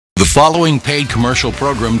The following paid commercial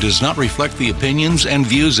program does not reflect the opinions and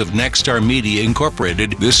views of Nexstar Media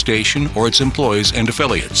Incorporated, this station, or its employees and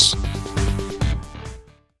affiliates.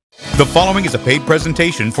 The following is a paid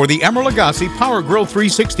presentation for the Emeril Lagasse Power Grill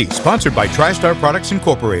 360, sponsored by TriStar Products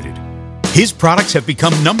Incorporated. His products have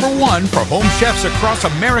become #1 for home chefs across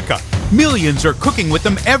America. Millions are cooking with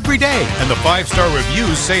them every day, and the 5-star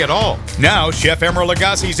reviews say it all. Now, Chef Emeril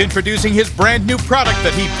Lagasse is introducing his brand new product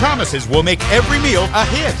that he promises will make every meal a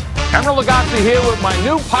hit. Emeril Lagasse here with my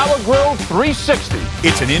new Power Grill 360.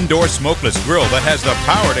 It's an indoor smokeless grill that has the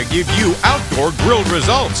power to give you outdoor grilled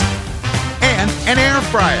results. And an air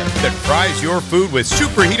fryer that fries your food with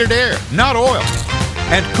superheated air, not oil.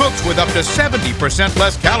 And cooks with up to 70%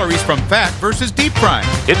 less calories from fat versus deep frying.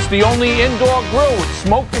 It's the only indoor grill with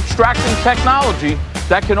smoke extracting technology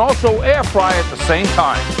that can also air fry at the same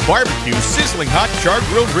time. Barbecue sizzling hot charred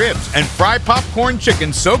grilled ribs and fry popcorn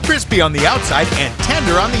chicken so crispy on the outside and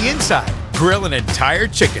tender on the inside. Grill an entire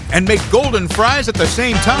chicken and make golden fries at the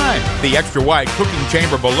same time. The extra wide cooking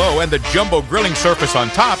chamber below and the jumbo grilling surface on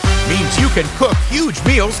top means you can cook huge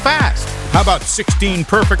meals fast. How about 16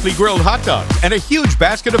 perfectly grilled hot dogs and a huge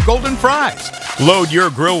basket of golden fries? Load your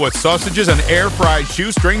grill with sausages and air-fried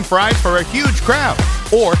shoestring fries for a huge crowd.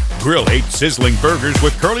 Or grill 8 sizzling burgers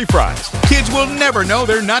with curly fries. Kids will never know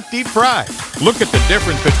they're not deep fried. Look at the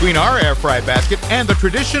difference between our air fry basket and the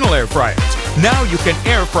traditional air fryers. Now you can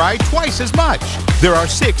air fry twice as much. There are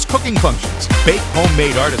 6 cooking functions. Bake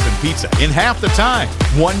homemade artisan pizza in half the time.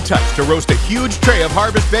 One touch to roast a huge tray of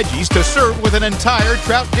harvest veggies to serve with an entire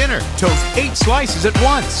trout dinner. Toast 8 slices at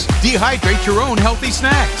once. Dehydrate your own healthy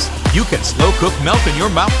snacks. You can slow cook melt in your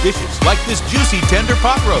mouth dishes like this juicy tender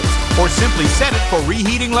pot roast, or simply set it for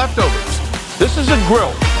reheating leftovers. This is a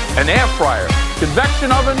grill, an air fryer,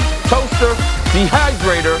 convection oven, toaster,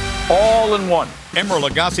 dehydrator, all in one. Emeril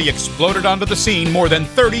Lagasse exploded onto the scene more than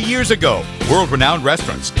 30 years ago. World-renowned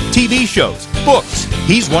restaurants, TV shows, books.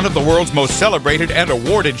 He's one of the world's most celebrated and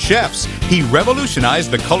awarded chefs. He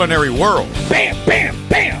revolutionized the culinary world. Bam, bam,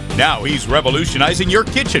 bam! Now he's revolutionizing your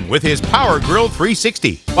kitchen with his Power Grill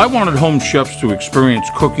 360. I wanted home chefs to experience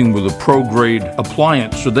cooking with a pro-grade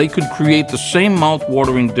appliance so they could create the same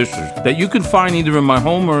mouth-watering dishes that you can find either in my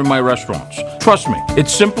home or in my restaurants. Trust me,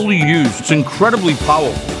 it's simple to use. It's incredibly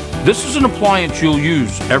powerful. This is an appliance you'll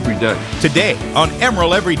use every day. Today on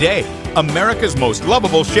Emeril Every Day, America's most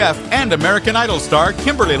lovable chef and American Idol star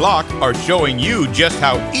Kimberley Locke are showing you just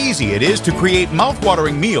how easy it is to create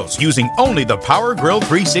mouth-watering meals using only the Power Grill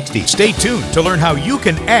 360. Stay tuned to learn how you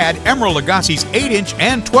can add Emeril Lagasse's 8-inch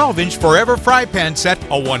and 12-inch Forever Fry Pan set,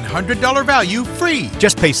 a $100 value, free.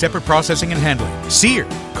 Just pay separate processing and handling. Sear,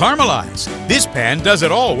 caramelize. This pan does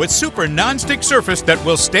it all with super non-stick surface that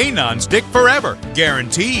will stay non-stick forever.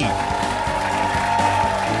 Guaranteed.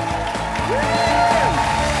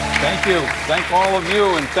 Thank you. Thank all of you,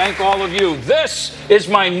 and thank all of you. This is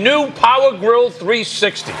my new Power Grill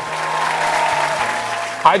 360.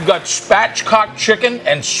 I've got spatchcock chicken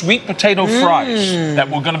and sweet potato fries that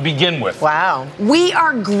we're going to begin with. Wow. We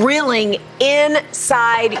are grilling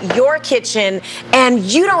inside your kitchen, and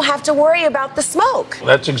you don't have to worry about the smoke.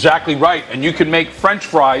 That's exactly right. And you can make French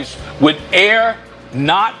fries with air,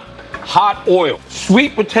 not hot oil.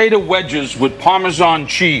 Sweet potato wedges with Parmesan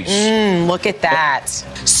cheese. Look at that.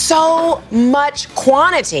 So much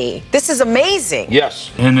quantity. This is amazing. Yes.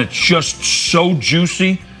 And it's just so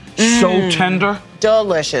juicy, so tender.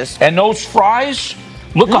 Delicious. And those fries,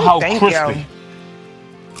 look at how crispy.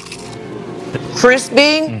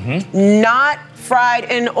 Crispy, not fried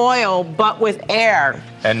in oil, but with air.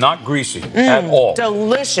 And not greasy at all.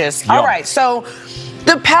 Delicious. Yum. All right, so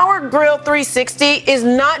the Power Grill 360 is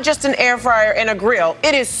not just an air fryer and a grill.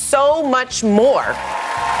 It is so much more.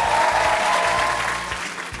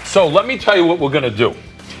 So let me tell you what we're going to do.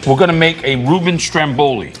 We're going to make a Reuben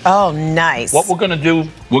Stromboli. Oh, nice. What we're going to do,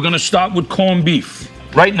 we're going to start with corned beef.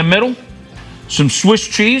 Right in the middle, some Swiss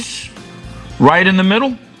cheese, right in the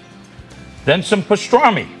middle, then some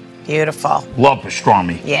pastrami. Beautiful. Love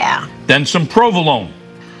pastrami. Yeah. Then some provolone.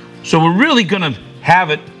 So we're really going to have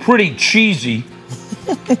it pretty cheesy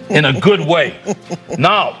in a good way.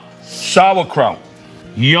 Now, sauerkraut.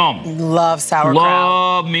 Yum. Love sauerkraut.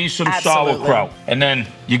 Love me some sauerkraut. And then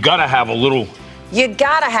you got to have a little You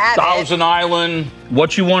gotta have Thousand Island.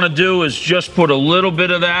 What you want to do is just put a little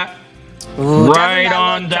bit of that right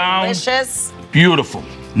on down. Delicious. Beautiful.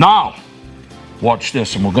 Now, watch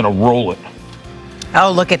this, and we're going to roll it.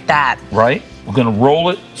 Oh, look at that. Right? We're going to roll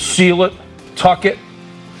it, seal it, tuck it.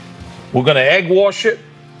 We're going to egg wash it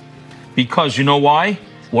because you know why?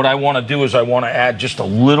 What I want to do is I want to add just a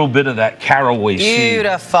little bit of that caraway seed.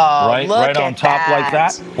 Beautiful. Right? Look right on top that. like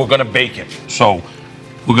that. We're going to bake it. So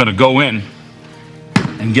we're going to go in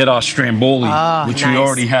and get our Stromboli, which we nice.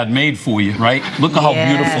 already had made for you, right? Look at how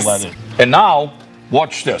beautiful that is. And now,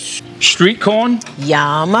 watch this. Street corn.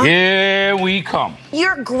 Yum. Here we come.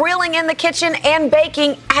 You're grilling in the kitchen and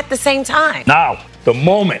baking at the same time. Now, the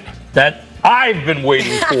moment that I've been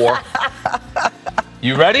waiting for.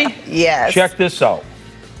 You ready? Yes. Check this out.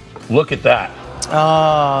 Look at that.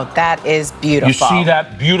 Oh, that is beautiful. You see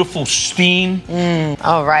that beautiful steam?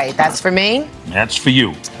 All right, that's for me? That's for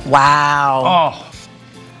you. Wow. Oh.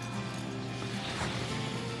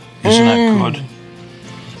 Isn't that good?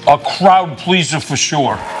 A crowd pleaser for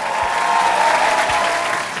sure.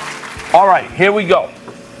 All right, here we go.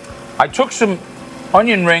 I took some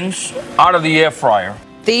onion rings out of the air fryer.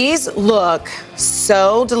 These look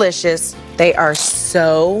so delicious. They are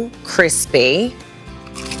so crispy.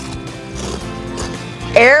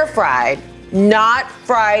 Air fried, not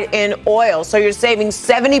fried in oil. So you're saving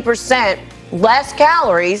 70% less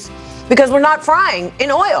calories because we're not frying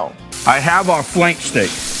in oil. I have our flank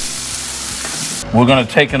steak. We're gonna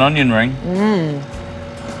take an onion ring.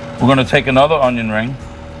 We're gonna take another onion ring.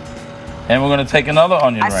 And we're gonna take another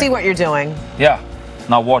onion ring. I see what you're doing. Yeah,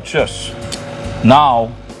 now watch this.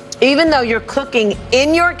 Now, Even though you're cooking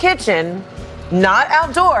in your kitchen, not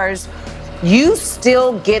outdoors, you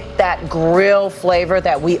still get that grill flavor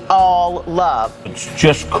that we all love. it's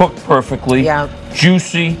just cooked perfectly. Yeah.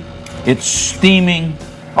 Juicy, it's steaming.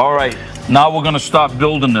 All right, now we're gonna start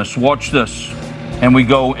building this. Watch this. And we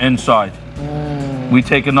go inside. We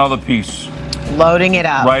take another piece Loading it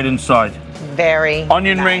up. right inside. Very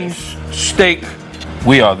Onion nice. rings, steak,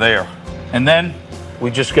 we are there. And then we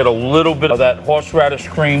just get a little bit of that horseradish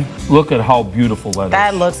cream. Look at how beautiful that is.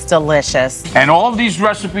 That looks delicious. And all of these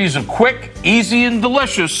recipes are quick, easy, and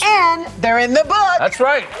delicious. And they're in the book. That's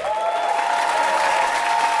right.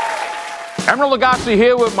 Emeril Lagasse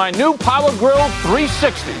here with my new Power Grill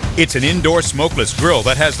 360. It's an indoor smokeless grill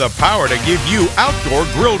that has the power to give you outdoor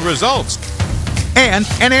grilled results. And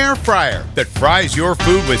an air fryer that fries your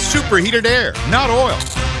food with superheated air, not oil.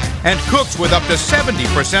 And cooks with up to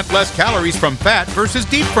 70% less calories from fat versus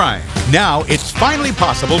deep frying. Now it's finally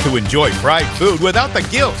possible to enjoy fried food without the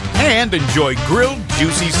guilt and enjoy grilled,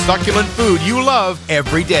 juicy, succulent food you love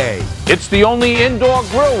every day. It's the only indoor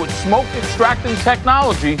grill with smoke extracting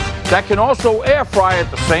technology that can also air fry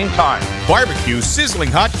at the same time. Barbecue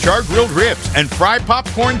sizzling hot char grilled ribs and fry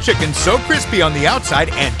popcorn chicken so crispy on the outside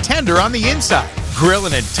and tender on the inside. Grill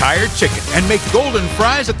an entire chicken and make golden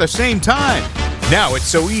fries at the same time. Now it's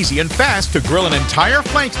so easy and fast to grill an entire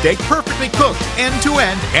flank steak perfectly cooked end to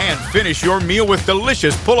end and finish your meal with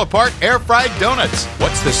delicious pull-apart air-fried donuts.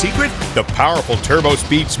 What's the secret? The powerful turbo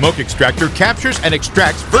speed smoke extractor captures and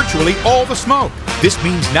extracts virtually all the smoke. This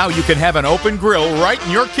means now you can have an open grill right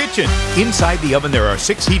in your kitchen. Inside the oven there are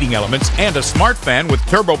 6 heating elements and a smart fan with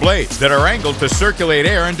turbo blades that are angled to circulate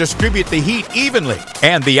air and distribute the heat evenly.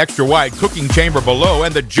 And the extra wide cooking chamber below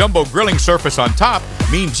and the jumbo grilling surface on top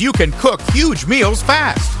means you can cook huge meals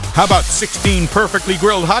fast. How about 16 perfectly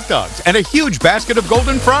grilled hot dogs and a huge basket of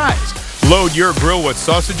golden fries? Load your grill with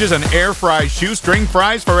sausages and air fry shoestring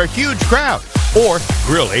fries for a huge crowd. Or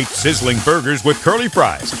grill 8 sizzling burgers with curly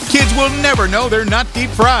fries. Kids will never know they're not deep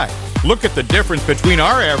fried. Look at the difference between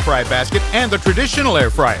our air fry basket and the traditional air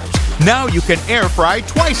fryers. Now you can air fry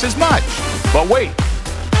twice as much. But wait,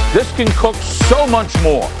 this can cook so much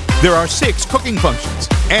more. There are 6 cooking functions,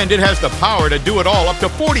 and it has the power to do it all up to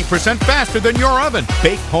 40% faster than your oven.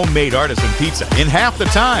 Bake homemade artisan pizza in half the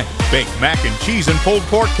time. Bake mac and cheese and pulled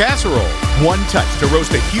pork casserole. One touch to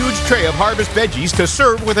roast a huge tray of harvest veggies to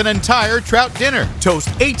serve with an entire trout dinner. Toast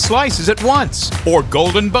 8 slices at once. Or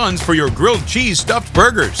golden buns for your grilled cheese stuffed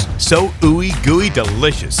burgers. So ooey gooey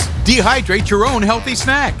delicious. Dehydrate your own healthy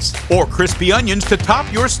snacks. Or crispy onions to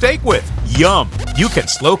top your steak with. Yum! You can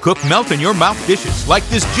slow cook melt in your mouth dishes like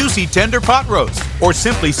this juicy tender pot roast. Or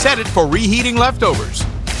simply set it for reheating leftovers.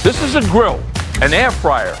 This is a grill, an air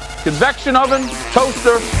fryer, convection oven,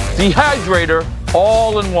 toaster, dehydrator,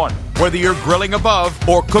 all in one. Whether you're grilling above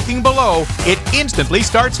or cooking below, it instantly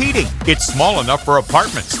starts heating. It's small enough for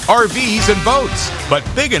apartments, RVs, and boats, but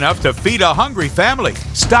big enough to feed a hungry family.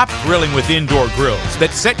 Stop grilling with indoor grills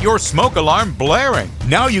that set your smoke alarm blaring.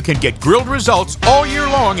 Now you can get grilled results all year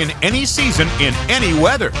long in any season, in any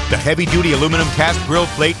weather. The heavy-duty aluminum cast grill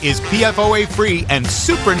plate is PFOA-free and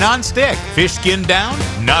super non-stick. Fish skin down?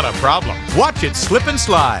 Not a problem. Watch it slip and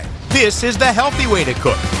slide. This is the healthy way to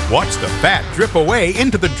cook. Watch the fat drip away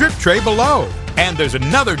into the drip tray below. And there's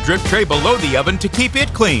another drip tray below the oven to keep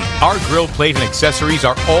it clean. Our grill plate and accessories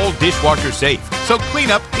are all dishwasher safe, so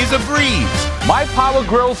cleanup is a breeze. My Power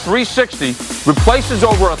Grill 360 replaces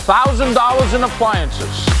over $1,000 in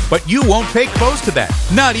appliances. But you won't pay close to that,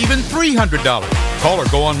 not even $300. Call or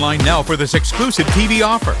go online now for this exclusive TV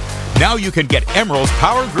offer. Now you can get Emeril's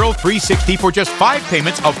Power Grill 360 for just 5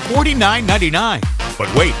 payments of $49.99.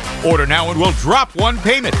 But wait, order now and we'll drop 1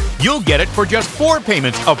 payment. You'll get it for just 4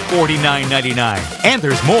 payments of $49.99. And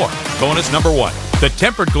there's more. Bonus number 1, the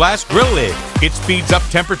tempered glass grill lid. It speeds up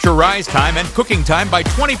temperature rise time and cooking time by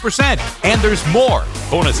 20%. And there's more.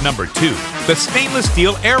 Bonus number 2, the stainless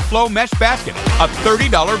steel airflow mesh basket, a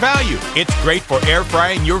 $30 value. It's great for air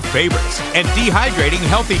frying your favorites and dehydrating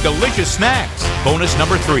healthy, delicious snacks. Bonus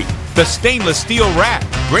number 3, the stainless steel rack,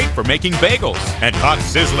 great for making bagels and hot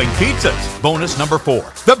sizzling pizzas. Bonus number 4,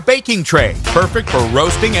 the baking tray, perfect for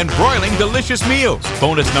roasting and broiling delicious meals.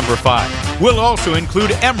 Bonus number 5, we'll also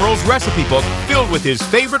include Emeril's recipe book filled with his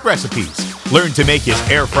favorite recipes. Learn to make his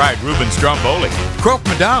air-fried Reuben stromboli, croque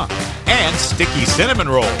madame, and sticky cinnamon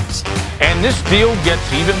rolls. And this deal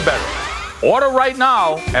gets even better. Order right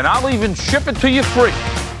now, and I'll even ship it to you free.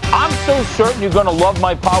 I'm so certain you're going to love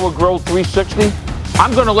my Power Grill 360.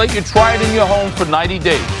 I'm going to let you try it in your home for 90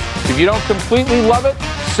 days. If you don't completely love it,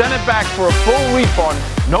 send it back for a full refund,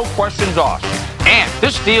 no questions asked. And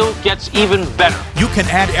this deal gets even better. You can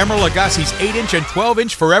add Emeril Lagasse's 8-inch and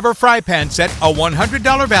 12-inch Forever Fry Pan set, a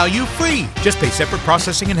 $100 value free. Just pay separate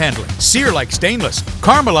processing and handling. Sear like stainless,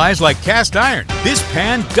 caramelize like cast iron. This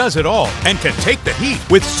pan does it all and can take the heat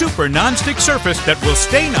with super non-stick surface that will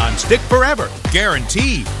stay non-stick forever.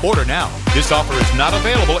 Guaranteed. Order now. This offer is not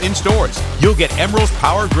available in stores. You'll get Emeril's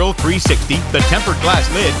Power Grill 360, the tempered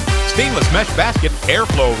glass lid, stainless mesh basket,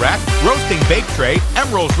 airflow rack, roasting bake tray,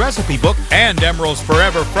 Emeril's recipe book, and Emeril's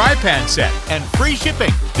Forever Fry Pan set, and free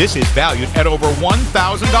shipping. This is valued at over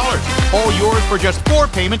 $1,000. All yours for just 4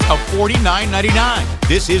 payments of $49.99.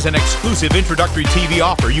 This is an exclusive introductory TV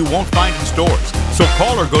offer you won't find in stores. So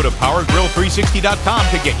call or go to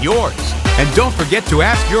PowerGrill360.com to get yours. And don't forget to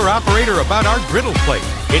ask your operator about our griddle plate.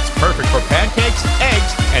 It's perfect for pancakes,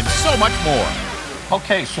 eggs, and so much more.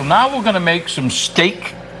 Okay, so now we're going to make some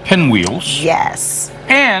steak pinwheels. Yes.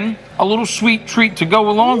 And a little sweet treat to go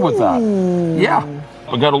along with that. Yeah.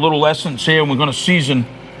 We got a little essence here, and we're going to season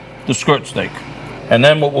the skirt steak. And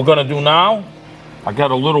then what we're going to do now, I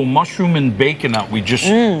got a little mushroom and bacon that we just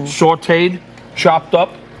sauteed, chopped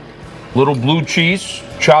up. Little blue cheese,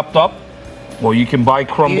 chopped up. Well, you can buy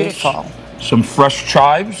crumbles. Beautiful. Some fresh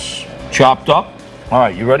chives, chopped up. All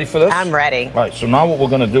right, you ready for this? I'm ready. All right, so now what we're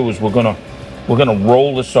going to do is we're going to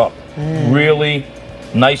roll this up really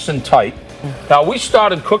nice and tight. Now, we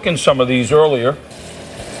started cooking some of these earlier.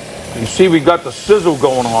 You see we got the sizzle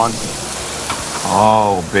going on.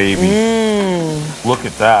 Oh, baby. Look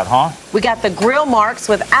at that, huh? We got the grill marks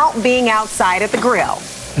without being outside at the grill.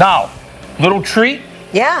 Now, little treat.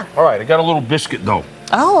 Yeah. All right, I got a little biscuit dough.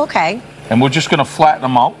 Oh, okay. And we're just going to flatten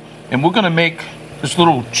them out. And we're going to make this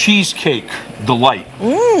little cheesecake delight.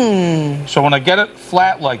 So when I get it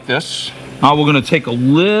flat like this, now we're going to take a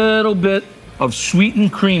little bit of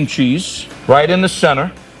sweetened cream cheese right in the center.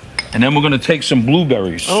 And then we're going to take some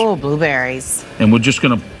blueberries. Oh, blueberries. And we're just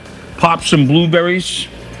going to pop some blueberries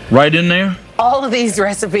right in there. All of these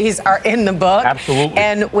recipes are in the book. Absolutely.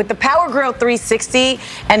 And with the Power Grill 360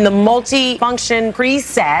 and the multi-function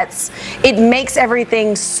presets, it makes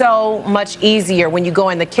everything so much easier when you go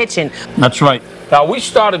in the kitchen. That's right. Now, we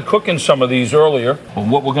started cooking some of these earlier. But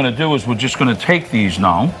what we're going to do is we're just going to take these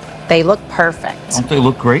now. They look perfect. Don't they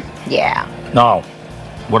look great? Yeah. Now,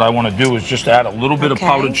 what I want to do is just add a little bit of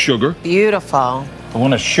powdered sugar. Beautiful. I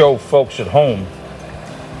want to show folks at home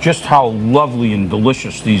just how lovely and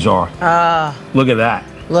delicious these are. Look at that.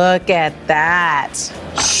 Look at that.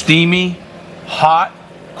 Steamy, hot,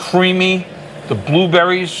 creamy, the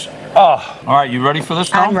blueberries. Oh, all right, you ready for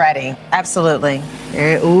this now? I'm ready. Absolutely.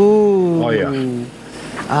 Ooh. Oh,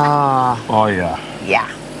 yeah. Oh, yeah.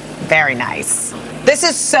 Yeah. Very nice. This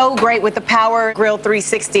is so great with the Power Grill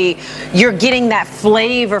 360. You're getting that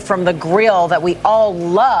flavor from the grill that we all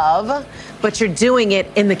love, but you're doing it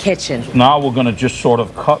in the kitchen. Now we're going to just sort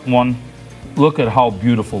of cut one. Look at how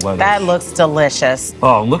beautiful that is. That looks delicious.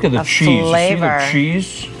 Oh, look at the cheese. Flavor. You see the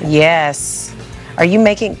cheese? Yes. Are you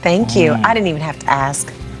making? Thank you. I didn't even have to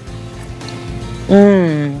ask.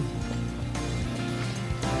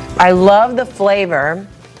 I love the flavor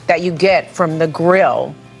that you get from the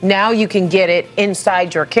grill. Now you can get it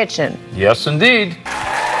inside your kitchen. Yes, indeed.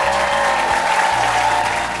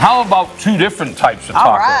 How about 2 different types of tacos?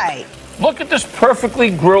 All right. look at this perfectly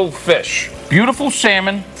grilled fish. Beautiful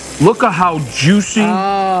salmon. Look at how juicy.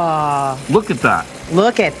 Oh. Look at that.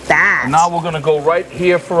 Look at that. Now we're gonna go right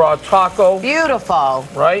here for our taco. Beautiful.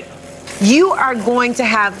 Right? You are going to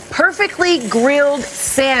have perfectly grilled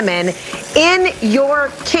salmon in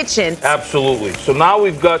your kitchen. Absolutely. So now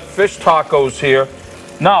we've got fish tacos here.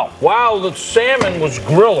 Now, while the salmon was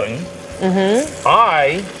grilling,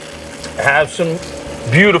 I have some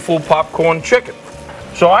beautiful popcorn chicken.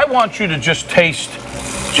 So I want you to just taste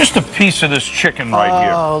just a piece of this chicken right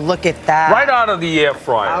here. Oh, look at that. Right out of the air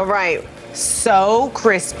fryer. All right. So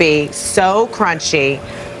crispy, so crunchy.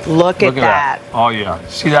 Look at that. Oh, yeah.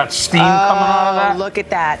 See that steam coming out of that? Look at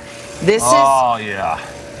that. This Oh, yeah.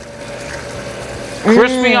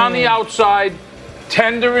 Crispy on the outside,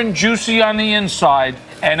 tender and juicy on the inside,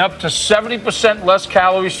 and up to 70% less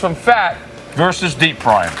calories from fat versus deep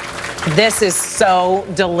frying. This is so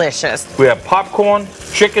delicious. We have popcorn,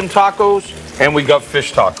 chicken tacos, and we got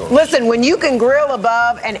fish tacos. Listen, when you can grill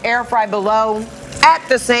above and air fry below at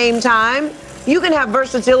the same time, you can have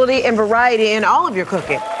versatility and variety in all of your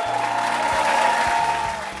cooking.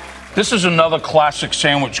 This is another classic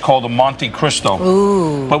sandwich called a Monte Cristo.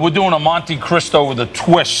 Ooh. But we're doing a Monte Cristo with a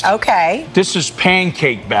twist. Okay. This is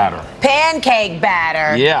pancake batter. Pancake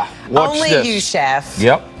batter. Yeah. Watch Only this. you, chef.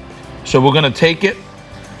 Yep. So we're gonna take it,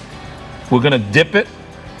 we're gonna dip it,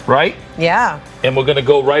 right? Yeah. And we're gonna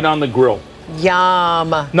go right on the grill.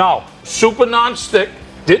 Yum. Now, super non-stick,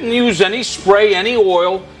 didn't use any spray, any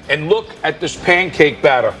oil, and look at this pancake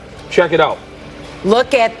batter. Check it out.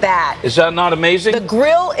 Look at that. Is that not amazing? The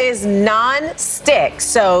grill is non-stick,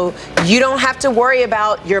 so you don't have to worry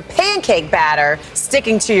about your pancake batter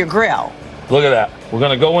sticking to your grill. Look at that. We're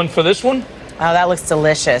gonna go in for this one. Oh, that looks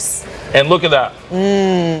delicious. And look at that.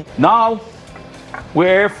 Now, we're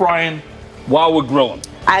air frying while we're grilling.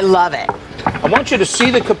 I love it. I want you to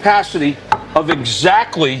see the capacity of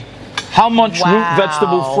exactly how much root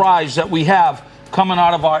vegetable fries that we have coming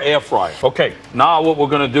out of our air fryer. Okay, now what we're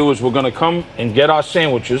gonna do is we're gonna come and get our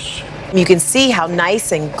sandwiches. You can see how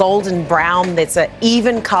nice and golden brown, it's an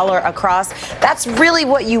even color across. That's really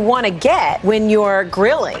what you want to get when you're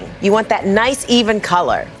grilling. You want that nice even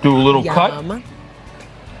color. Do a little cut. Yum.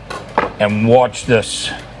 And watch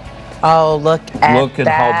this. Oh, look at Look at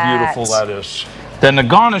how beautiful that is. Then the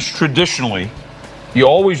garnish, traditionally, you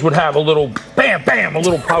always would have a little bam, bam, a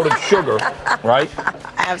little powdered sugar, right?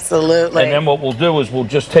 Absolutely. And then what we'll do is we'll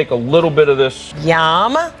just take a little bit of this.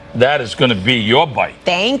 Yum. That is going to be your bite.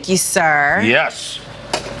 Thank you, sir. Yes.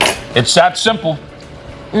 It's that simple.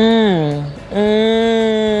 Look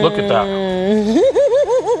at that.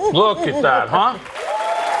 Look at that, huh?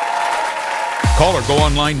 Call or go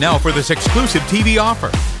online now for this exclusive TV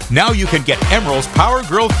offer. Now you can get Emeril's Power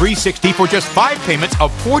Grill 360 for just 5 payments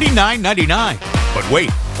of $49.99. But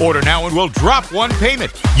wait, order now and we'll drop 1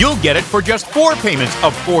 payment. You'll get it for just 4 payments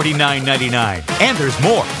of $49.99. And there's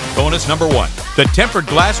more. Bonus number 1, the tempered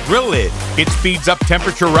glass grill lid. It speeds up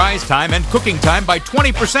temperature rise time and cooking time by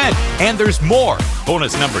 20%. And there's more.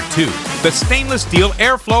 Bonus number 2, the stainless steel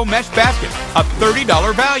airflow mesh basket, a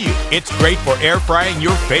 $30 value. It's great for air frying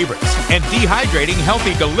your favorites and dehydrating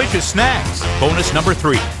healthy, delicious snacks. Bonus number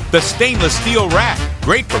 3, the stainless steel rack,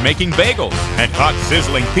 great for making bagels and hot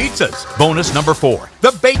sizzling pizzas. Bonus number 4,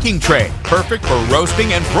 the baking tray, perfect for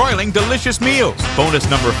roasting and broiling delicious meals. Bonus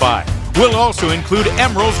number 5, will also include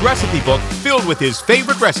Emeril's recipe book filled with his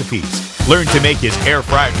favorite recipes. Learn to make his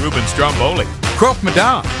air-fried Reuben stromboli, croque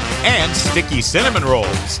madame, and sticky cinnamon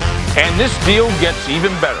rolls. And this deal gets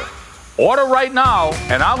even better. Order right now,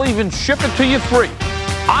 and I'll even ship it to you free.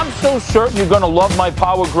 I'm so certain you're going to love my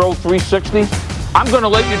Power Grill 360. I'm going to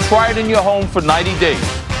let you try it in your home for 90 days.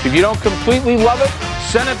 If you don't completely love it,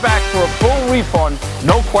 send it back for a full refund,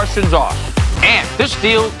 no questions asked. And this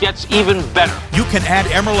deal gets even better. You can add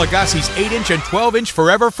Emeril Lagasse's 8-inch and 12-inch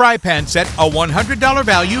Forever Fry Pan set, a $100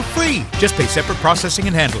 value free. Just pay separate processing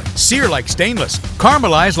and handling. Sear like stainless,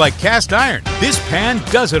 caramelize like cast iron. This pan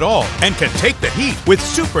does it all and can take the heat with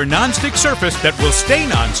super non-stick surface that will stay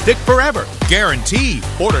non-stick forever. Guaranteed.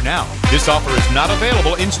 Order now. This offer is not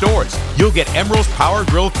available in stores. You'll get Emeril's Power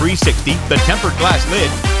Grill 360, the tempered glass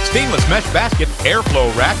lid, stainless mesh basket,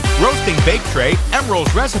 airflow rack, roasting bake tray,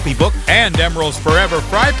 Emeril's recipe book, and Emeril's Forever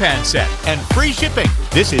Fry Pan set, and free shipping.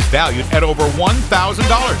 This is valued at over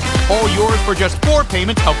 $1,000. All yours for just 4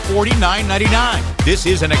 payments of $49.99. This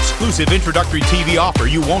is an exclusive introductory TV offer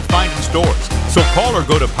you won't find in stores. So call or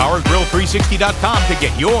go to PowerGrill360.com to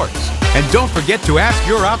get yours. And don't forget to ask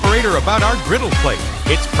your operator about our griddle plate.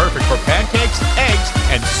 It's perfect for pancakes, eggs,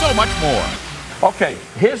 and so much more. Okay,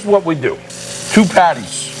 here's what we do. 2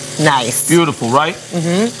 patties. Nice. Beautiful, right?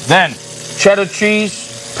 Then cheddar cheese,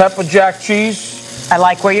 pepper jack cheese. I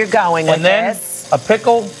like where you're going with And then this. a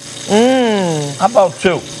pickle. How about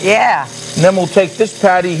 2? Yeah. And then we'll take this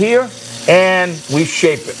patty here and we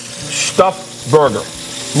shape it. Stuffed burger.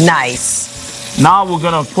 Nice. Now we're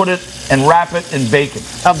gonna put it and wrap it in bacon.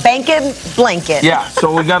 A bacon blanket. Yeah,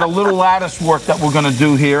 so we got a little lattice work that we're gonna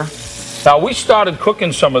do here. Now we started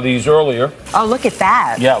cooking some of these earlier. Oh, look at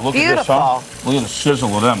that. Yeah, look at this, huh? Look at the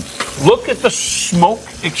sizzle of them. Look at the smoke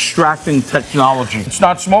extracting technology. It's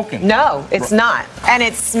not smoking. No, it's not. And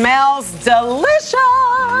it smells delicious.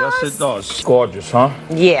 Yes, it does. Gorgeous, huh?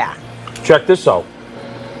 Yeah. Check this out.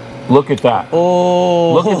 Look at that.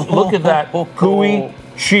 Oh. Look at that gooey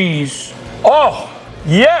cheese. Oh,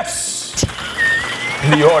 yes!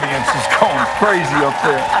 The audience is going crazy up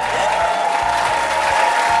there.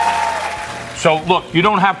 So look, you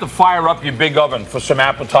don't have to fire up your big oven for some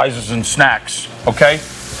appetizers and snacks, okay?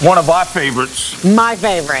 One of our favorites. My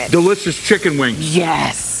favorite. Delicious chicken wings.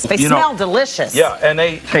 Yes. They smell delicious. Yeah, and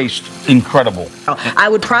they taste incredible. I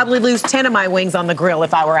would probably lose 10 of my wings on the grill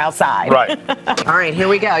if I were outside. Right. All right, here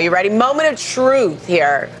we go. You ready? Moment of truth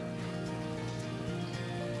here.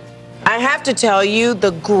 I have to tell you,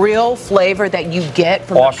 the grill flavor that you get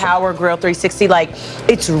from the Power Grill 360, like,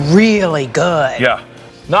 it's really good. Yeah.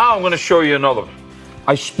 Now I'm going to show you another.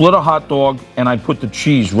 I split a hot dog and I put the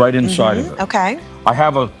cheese right inside of it. Okay. I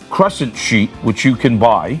have a crescent sheet, which you can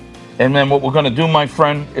buy. And then what we're going to do, my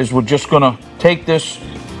friend, is we're just going to take this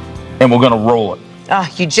and we're going to roll it. Oh,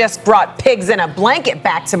 you just brought pigs in a blanket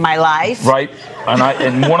back to my life. Right.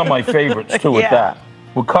 And one of my favorites, too, at that.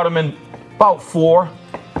 We'll cut them in about 4.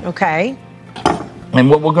 Okay. And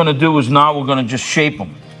what we're going to do is now we're going to just shape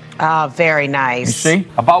them. Oh, very nice. You see?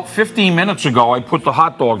 About 15 minutes ago, I put the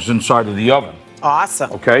hot dogs inside of the oven.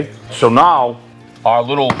 Awesome. Okay? So now our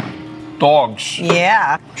little dogs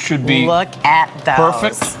should be Look at those.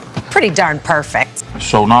 perfect. Pretty darn perfect.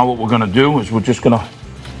 So now what we're going to do is we're just going to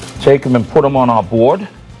take them and put them on our board.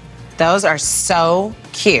 Those are so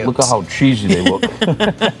cute. Look at how cheesy they look.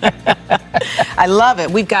 I love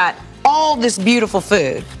it. We've got all this beautiful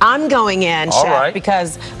food. I'm going in, Chef,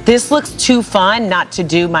 because this looks too fun not to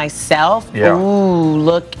do myself. Yeah. Ooh,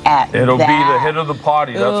 look at It'll that. be the hit of the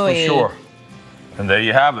party, that's for sure. And there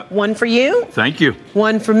you have it. One for you. Thank you.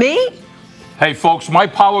 One for me. Hey, folks, my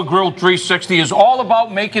Power Grill 360 is all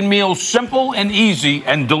about making meals simple and easy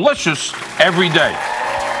and delicious every day.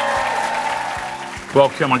 Well,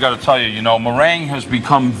 Kim, I got to tell you, you know, meringue has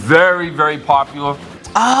become very, very popular.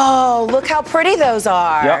 Oh, look how pretty those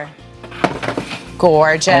are. Yep.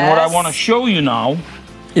 Gorgeous. And what I want to show you now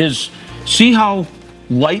is, see how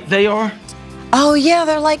light they are? Oh, yeah,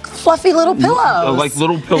 they're like fluffy little pillows. They're like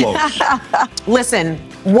little pillows. Listen,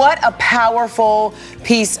 what a powerful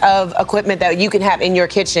piece of equipment that you can have in your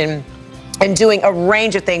kitchen and doing a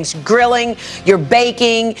range of things. Grilling, you're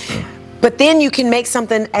baking, but then you can make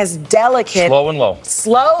something as delicate. Slow and low.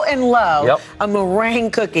 Slow and low. Yep. A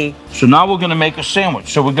meringue cookie. So now we're going to make a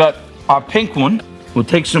sandwich. So we got our pink one. We'll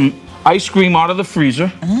take some ice cream out of the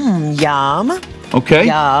freezer. Yum. Okay.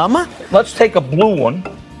 Yum. Let's take a blue one.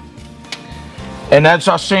 And that's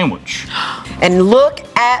our sandwich. And look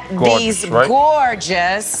at Gorgeous, these right?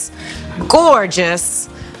 gorgeous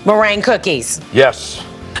meringue cookies. Yes.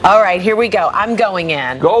 All right, here we go. I'm going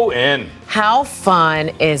in. Go in. How fun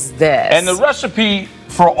is this? And the recipe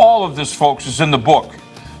for all of this, folks, is in the book.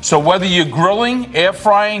 So whether you're grilling, air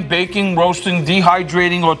frying, baking, roasting,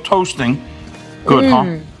 dehydrating, or toasting, good,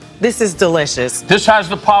 huh? This is delicious. This has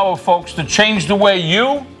the power, folks, to change the way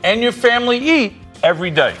you and your family eat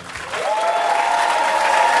every day.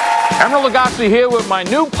 Emeril Lagasse here with my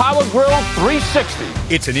new Power Grill 360.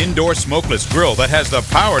 It's an indoor smokeless grill that has the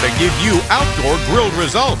power to give you outdoor grilled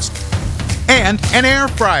results. And an air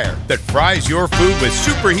fryer that fries your food with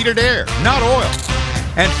superheated air, not oil.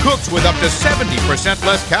 And cooks with up to 70%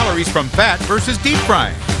 less calories from fat versus deep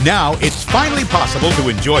frying. Now it's finally possible to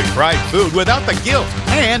enjoy fried food without the guilt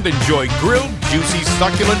and enjoy grilled, juicy,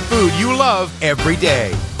 succulent food you love every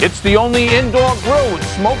day. It's the only indoor grill with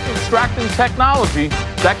smoke extracting technology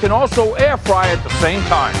that can also air fry at the same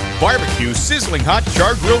time. Barbecue sizzling hot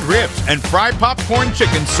char grilled ribs and fry popcorn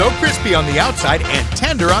chicken so crispy on the outside and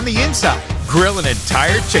tender on the inside. Grill an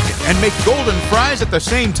entire chicken and make golden fries at the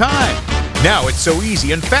same time. Now it's so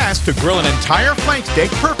easy and fast to grill an entire flank steak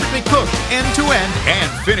perfectly cooked end to end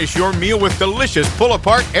and finish your meal with delicious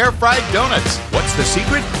pull-apart air-fried donuts. What's the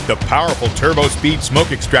secret? The powerful turbo speed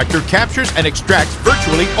smoke extractor captures and extracts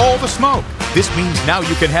virtually all the smoke. This means now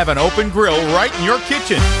you can have an open grill right in your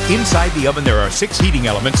kitchen. Inside the oven there are 6 heating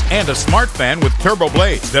elements and a smart fan with turbo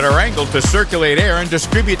blades that are angled to circulate air and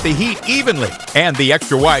distribute the heat evenly. And the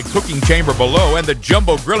extra wide cooking chamber below and the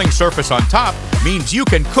jumbo grilling surface on top means you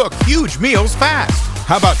can cook huge meals fast.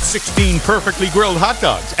 How about 16 perfectly grilled hot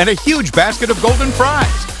dogs and a huge basket of golden fries?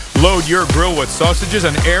 Load your grill with sausages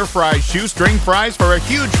and air fry shoestring fries for a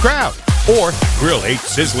huge crowd. Or grill 8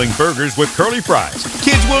 sizzling burgers with curly fries.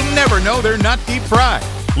 Kids will never know they're not deep fried.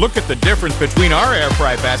 Look at the difference between our air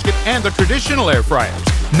fry basket and the traditional air fryers.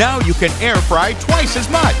 Now you can air fry twice as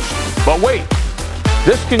much. But wait,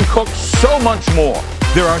 this can cook so much more.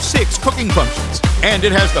 There are 6 cooking functions, and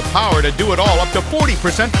it has the power to do it all up to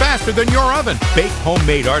 40% faster than your oven. Bake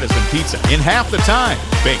homemade artisan pizza in half the time.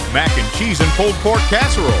 Bake mac and cheese and pulled pork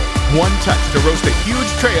casserole. One touch to roast a huge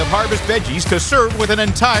tray of harvest veggies to serve with an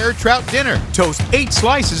entire trout dinner. Toast 8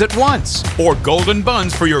 slices at once. Or golden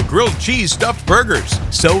buns for your grilled cheese stuffed burgers.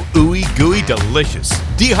 So ooey gooey delicious.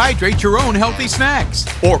 Dehydrate your own healthy snacks.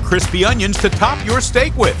 Or crispy onions to top your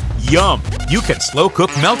steak with. Yum! You can slow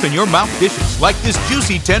cook melt in your mouth dishes like this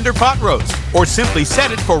juicy tender pot roast, or simply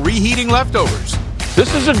set it for reheating leftovers.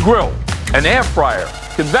 This is a grill, an air fryer,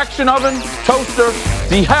 convection oven, toaster,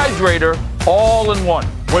 dehydrator, all in one.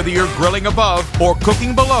 Whether you're grilling above or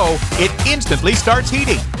cooking below, it instantly starts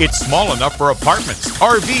heating. It's small enough for apartments,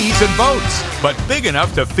 RVs, and boats, but big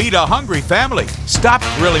enough to feed a hungry family. Stop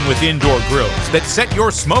grilling with indoor grills that set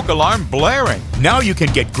your smoke alarm blaring. Now you can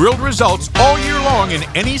get grilled results all year long in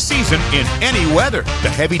any season, in any weather. The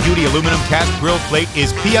heavy-duty aluminum cast grill plate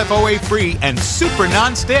is PFOA-free and super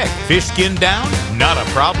non-stick. Fish skin down? Not a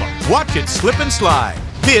problem. Watch it slip and slide.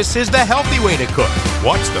 This is the healthy way to cook.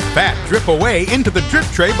 Watch the fat drip away into the drip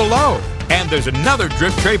tray below. And there's another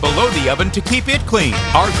drip tray below the oven to keep it clean.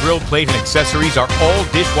 Our grill plate and accessories are all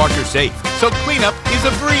dishwasher safe, so cleanup is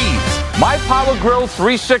a breeze. My Power Grill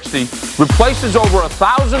 360 replaces over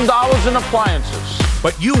 $1,000 in appliances.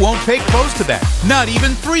 But you won't pay close to that, not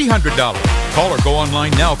even $300. Call or go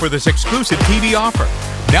online now for this exclusive TV offer.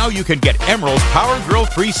 Now you can get Emeril's Power Grill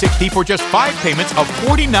 360 for just 5 payments of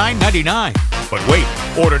 $49.99. But wait,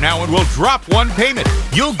 order now and we'll drop 1 payment.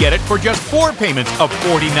 You'll get it for just 4 payments of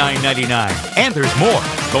 $49.99. And there's more.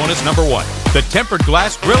 Bonus number 1, the tempered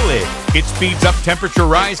glass grill lid. It speeds up temperature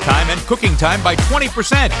rise time and cooking time by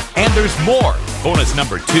 20%. And there's more. Bonus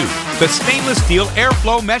number 2, the stainless steel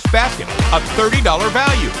airflow mesh basket, a $30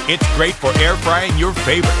 value. It's great for air frying your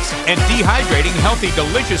favorites and dehydrating healthy,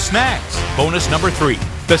 delicious snacks. Bonus number 3,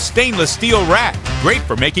 the stainless steel rack, great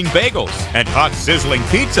for making bagels and hot sizzling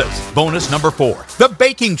pizzas. Bonus number 4, the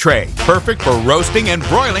baking tray, perfect for roasting and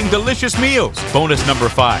broiling delicious meals. Bonus number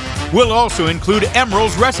 5 will also include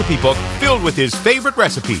Emeril's recipe book filled with his favorite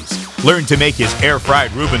recipes. Learn to make his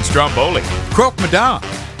air-fried Reuben stromboli, croque madame,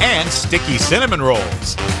 and sticky cinnamon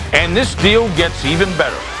rolls. And this deal gets even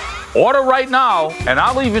better. Order right now, and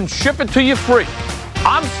I'll even ship it to you free.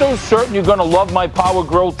 I'm so certain you're going to love my Power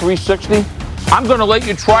Grill 360. I'm going to let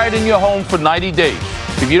you try it in your home for 90 days.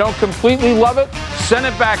 If you don't completely love it, send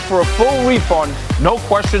it back for a full refund, no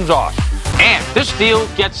questions asked. And this deal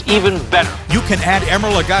gets even better. You can add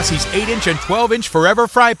Emeril Lagasse's 8-inch and 12-inch Forever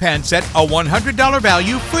Fry Pan set, a $100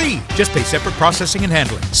 value, free. Just pay separate processing and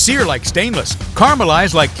handling. Sear like stainless,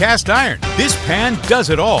 caramelize like cast iron. This pan does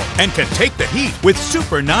it all and can take the heat with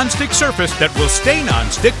super non-stick surface that will stay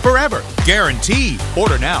non-stick forever. Guaranteed.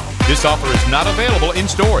 Order now. This offer is not available in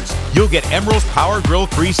stores. You'll get Emeril's Power Grill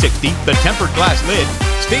 360, the tempered glass lid,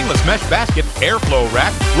 stainless mesh basket, airflow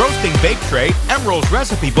rack, roasting bake tray, Emeril's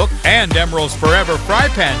recipe book, and Emeril's Forever Fry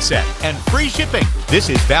Pan set, and free shipping. This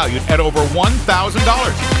is valued at over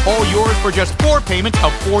 $1,000. All yours for just 4 payments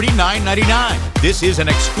of $49.99. This is an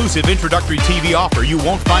exclusive introductory TV offer you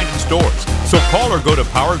won't find in stores. So call or go to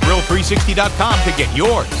PowerGrill360.com to get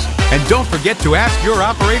yours. And don't forget to ask your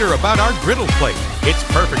operator about our griddle plate. It's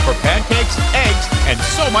perfect for pancakes, eggs, and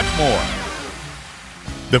so much more.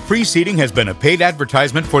 The preceding has been a paid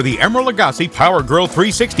advertisement for the Emeril Lagasse Power Grill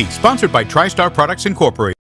 360, sponsored by TriStar Products Incorporated.